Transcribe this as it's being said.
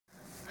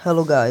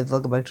Hello guys,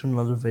 welcome back to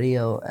another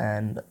video.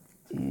 And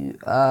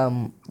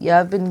yeah,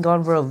 I've been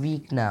gone for a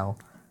week now.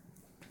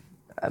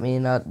 I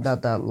mean, not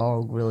that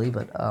long really,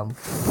 but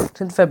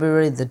since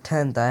February the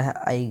 10th,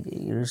 I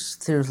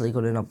seriously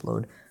couldn't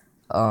upload.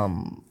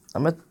 I'm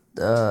at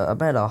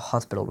a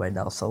hospital right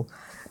now, so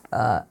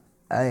uh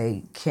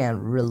I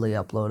can't really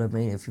upload. I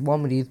mean, if you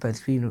want me to use my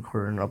screen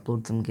recorder and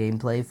upload some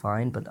gameplay,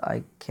 fine, but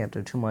I can't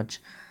do too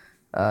much.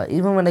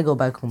 Even when I go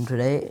back home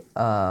today,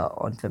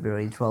 on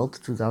February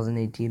 12th,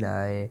 2018,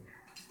 I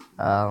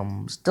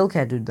still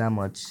can't do that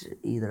much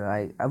either.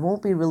 I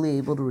won't be really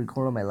able to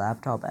record on my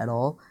laptop at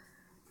all.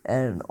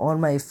 And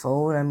on my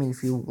phone, I mean,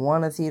 if you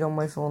want to see it on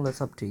my phone,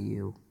 that's up to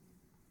you.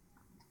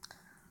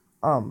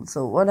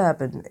 So what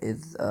happened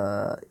is,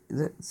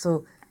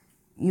 so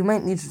you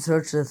might need to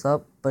search this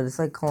up, but it's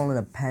like calling it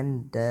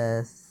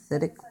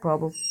appendicitis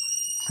problem.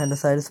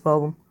 Appendicitis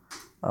problem.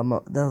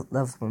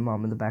 That's my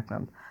mom in the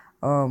background.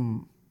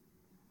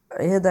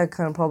 I had that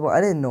kind of problem. I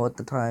didn't know at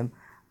the time.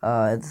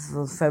 This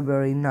was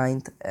February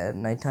 9th at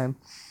nighttime.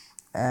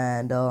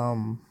 And,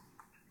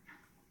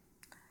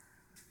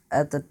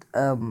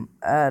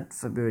 at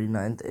February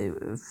 9th,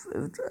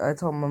 I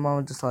told my mom,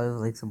 I just thought it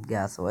was like some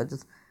gas, so I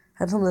just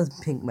had some of this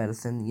pink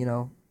medicine,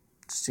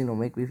 just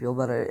make me feel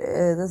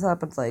better. This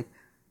happens like,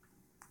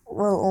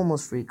 well,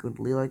 almost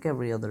frequently, like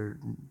every other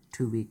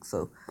 2 weeks.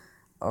 So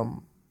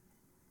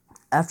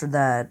after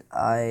that,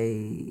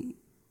 I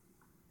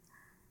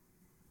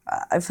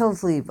fell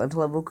asleep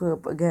until I woke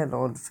up again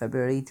on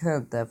February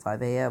 10th at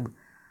 5 a.m.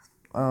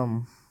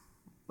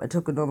 I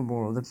took another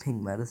more of the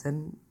pink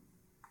medicine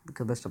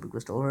because my stomach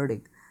was still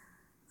hurting.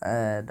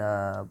 And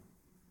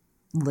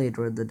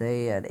later in the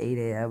day at 8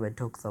 a.m. I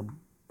took some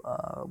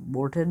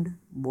Mortarin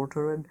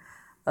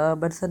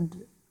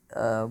medicine.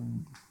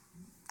 Um,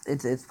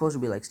 it's supposed to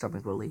be like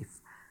stomach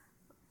relief.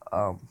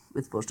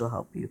 It's supposed to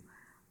help you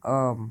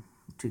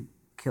to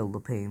kill the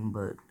pain,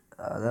 but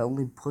that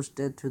only pushed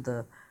it to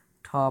the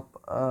top,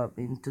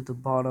 into the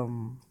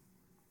bottom.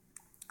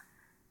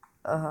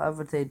 I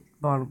would say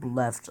bottom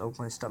left of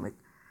my stomach.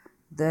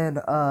 Then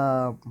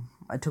I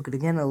took it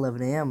again at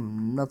 11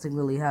 a.m. Nothing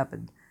really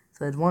happened.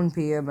 So at 1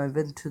 p.m. I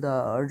went to the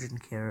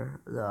urgent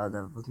care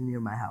that was near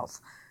my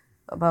house,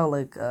 about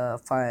like a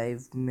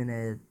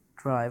 5-minute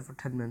drive or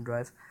 10-minute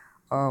drive.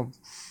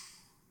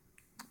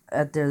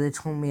 At there they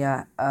told me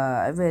I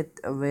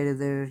waited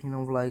there,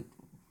 like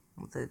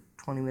what's it,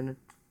 20 minutes.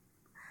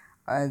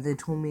 And they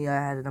told me I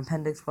had an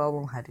appendix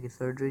problem, had to get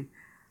surgery.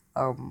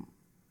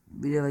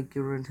 We did like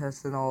urine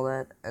tests and all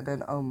that, and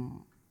then I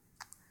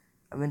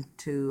went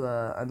to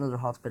another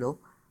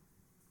hospital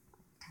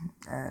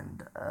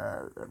and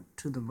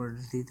to the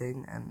emergency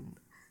thing, and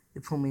they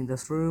put me in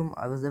this room.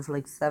 I was there for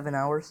like 7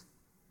 hours,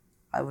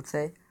 I would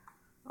say,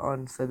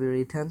 on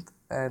February 10th,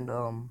 and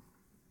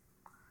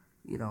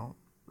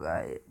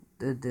I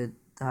did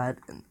that,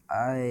 and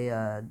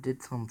I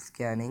did some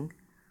scanning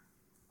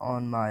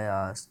on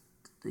my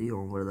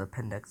where the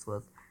appendix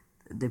was.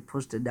 They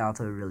pushed it down,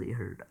 so it really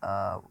hurt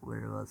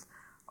where it was.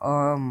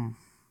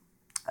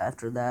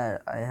 After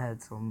that, I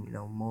had some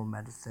more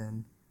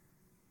medicine.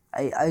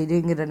 I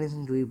didn't get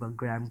anything to eat but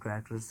graham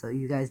crackers, so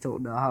you guys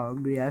don't know how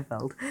hungry I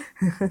felt.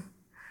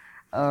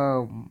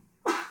 um,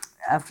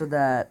 after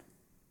that,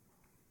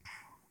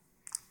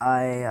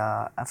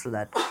 I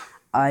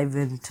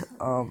went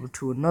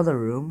to another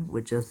room,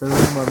 which is the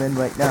room I'm in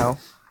right now.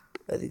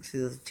 I think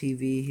there's a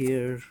TV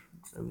here,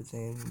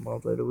 everything,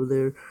 mom's right over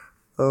there.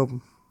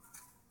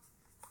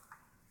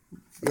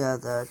 Yeah,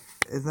 that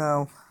is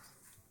now.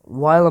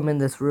 While I'm in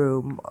this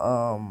room,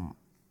 I'm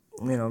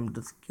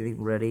just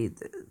getting ready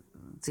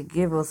to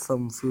give us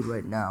some food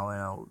right now,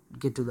 and I'll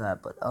get to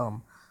that. But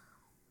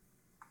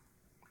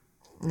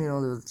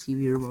there's a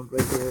TV remote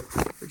right there.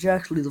 Which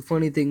actually, the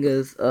funny thing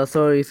is,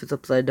 sorry if it's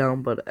upside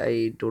down, but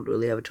I don't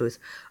really have a choice.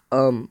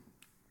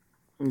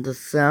 The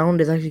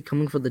sound is actually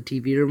coming from the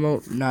TV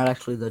remote, not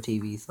actually the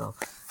TV, so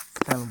it's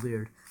kind of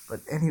weird.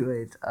 But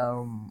anyways,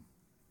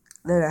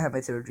 then I had my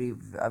surgery.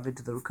 I went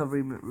to the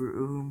recovery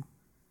room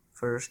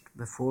first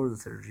before the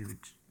surgery,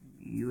 which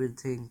you would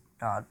think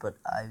not, but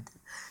I did.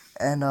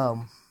 And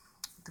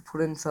they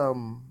put in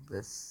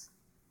this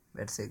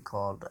medicine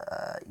called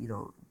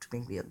to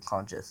make me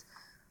unconscious.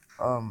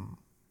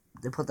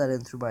 They put that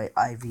in through my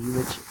IV,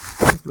 which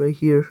is right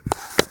here.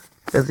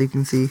 As you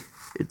can see,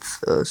 it's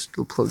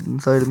still plugged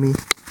inside of me.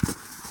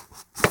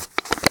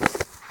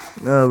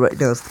 Right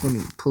now it's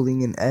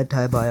pulling in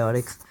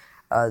antibiotics.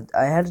 I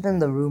had it in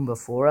the room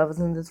before I was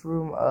in this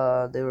room.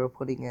 They were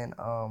putting in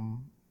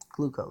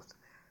glucose,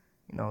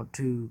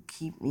 to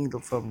keep me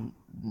from,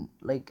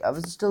 like, I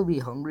would still be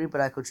hungry,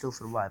 but I could still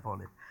survive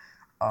on it.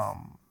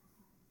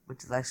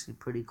 Which is actually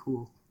pretty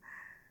cool.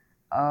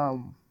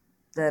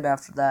 Then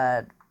after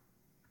that,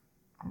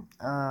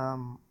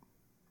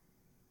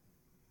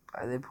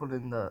 they put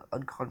in the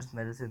unconscious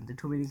medicine. They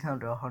told me to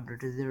count to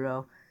 100 to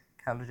 0,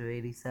 counted to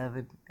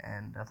 87,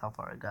 and that's how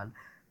far I got.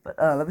 But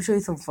let me show you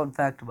some fun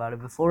fact about it.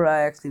 Before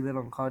I actually went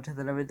unconscious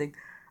and everything,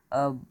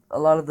 a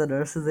lot of the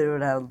nurses, they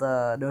would have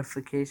the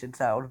notification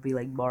sound be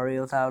like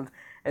Mario sound,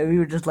 and we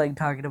were just like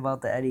talking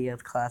about the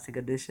NES Classic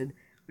Edition,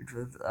 which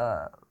was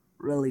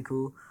really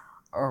cool.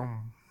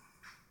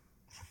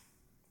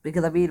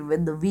 Because I mean,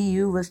 when the Wii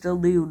U was still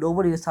new,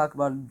 nobody was talking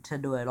about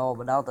Nintendo at all.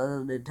 But now that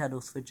the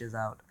Nintendo Switch is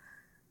out,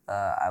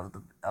 I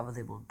was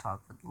able to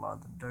talk with a lot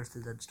of the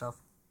nurses and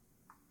stuff.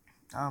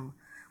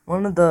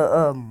 One of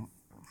the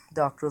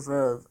doctors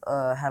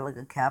had like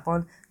a cap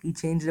on. He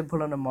changed it and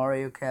put on a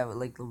Mario cap with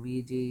like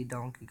Luigi,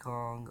 Donkey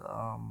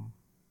Kong.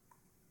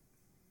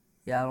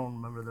 Yeah, I don't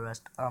remember the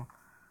rest.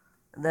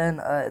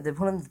 Then they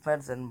put in this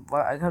medicine.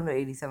 I got to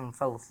 87,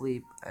 fell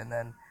asleep, and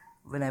then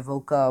when I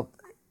woke up,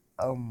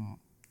 I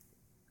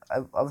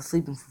was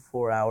sleeping for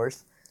 4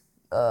 hours.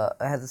 I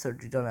had the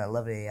surgery done at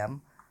 11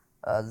 a.m.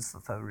 This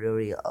was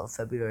February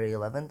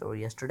 11th, or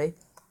yesterday.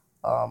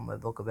 I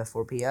woke up at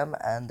 4 p.m.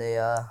 and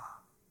in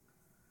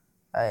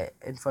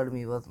front of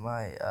me was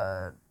my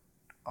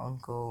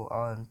uncle,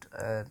 aunt,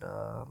 and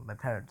my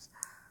parents.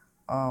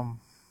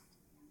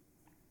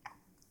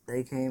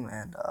 They came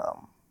and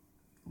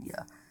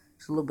yeah,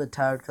 just a little bit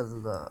tired because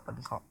of the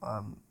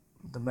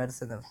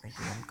medicine that was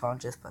making me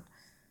unconscious, but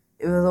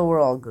it was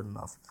overall good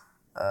enough.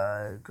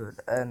 Good.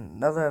 And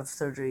now that I have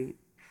surgery,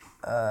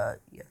 yeah.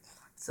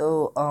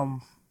 So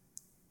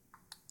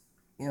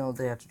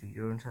they have to do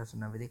urine tests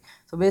and everything.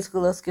 So basically,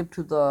 let's skip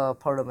to the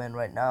part I'm in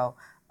right now.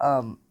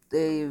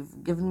 They've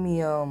given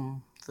me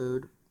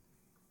food.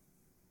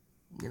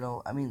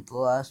 I mean, the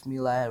last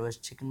meal I had was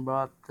chicken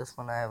broth. This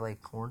one I have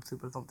like corn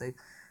soup or something.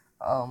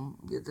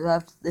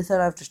 They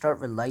said I have to start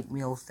with light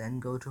meals, then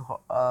go to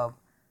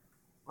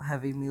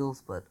heavy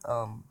meals, but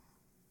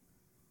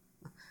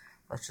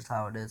that's just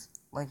how it is.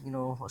 Like,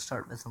 I'll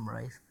start with some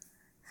rice.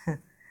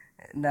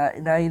 Now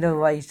you know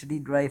why you should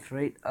eat rice,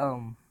 right?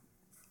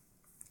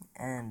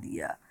 And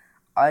yeah,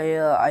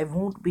 I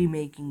won't be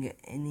making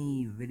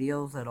any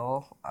videos at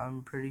all.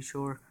 I'm pretty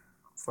sure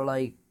for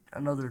like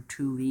another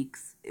 2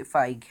 weeks if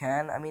I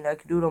can. I mean, I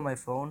could do it on my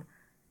phone.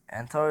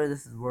 And sorry,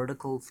 this is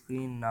vertical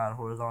screen, not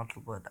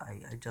horizontal, but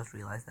I just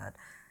realized that.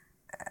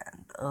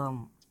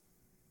 And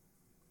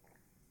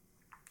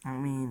I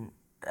mean,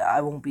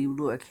 I won't be able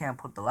to. I can't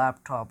put the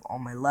laptop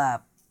on my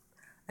lap.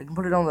 I can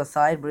put it on the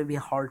side, but it'd be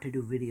hard to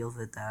do videos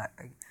with that.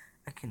 I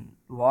can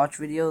watch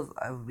videos.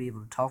 I would be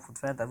able to talk with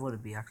friends. I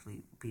wouldn't be able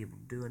to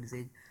do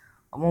anything.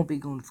 I won't be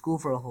going to school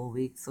for a whole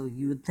week, so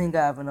you would think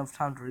I have enough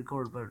time to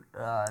record, but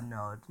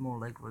no, it's more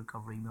like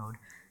recovery mode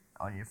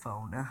on your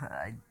phone.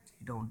 You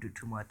don't do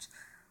too much.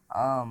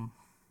 So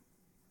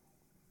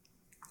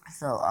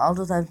I'll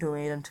just have to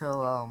wait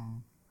until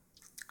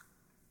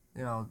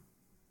I'm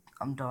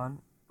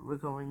done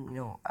recovering.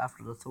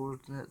 After the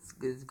soreness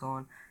is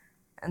gone.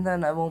 And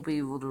then I won't be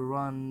able to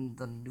run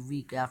the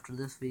week after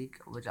this week,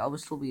 which I will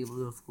still be able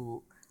to go to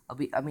school. I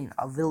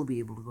will be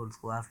able to go to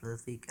school after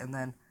this week. And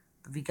then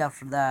the week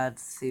after that,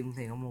 same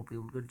thing. I won't be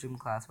able to go to gym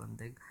class or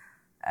anything.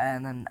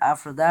 And then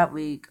after that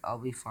week, I'll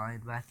be fine,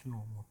 back to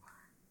normal.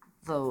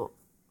 So,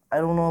 I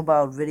don't know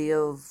about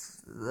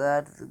videos.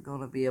 That's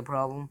gonna be a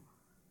problem.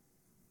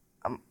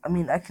 I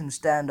mean, I can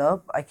stand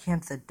up. I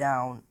can't sit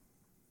down.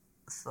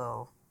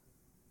 So,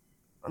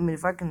 I mean,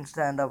 if I can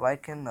stand up, I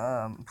can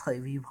play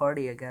Wii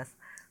Party, I guess.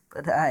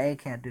 But I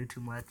can't do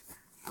too much.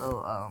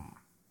 So,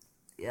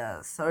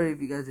 yeah, sorry if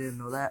you guys didn't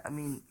know that. I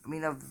mean,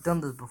 I've done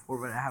this before,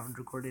 but I haven't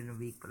recorded in a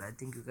week. But I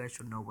think you guys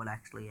should know what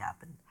actually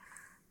happened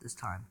this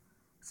time.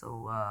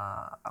 So,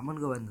 I'm gonna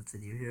go end this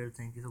video here.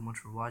 Thank you so much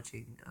for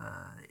watching.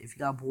 If you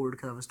got bored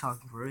because I was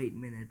talking for 8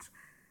 minutes,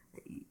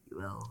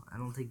 well, I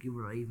don't think you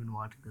were even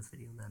watching this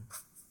video then.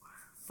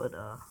 But,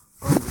 I'll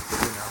end this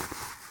video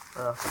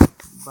now.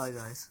 Bye,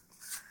 guys.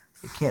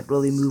 I can't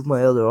really move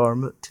my other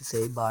arm to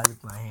say bye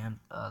with my hand,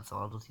 so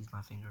I'll just use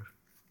my finger.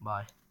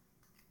 Bye.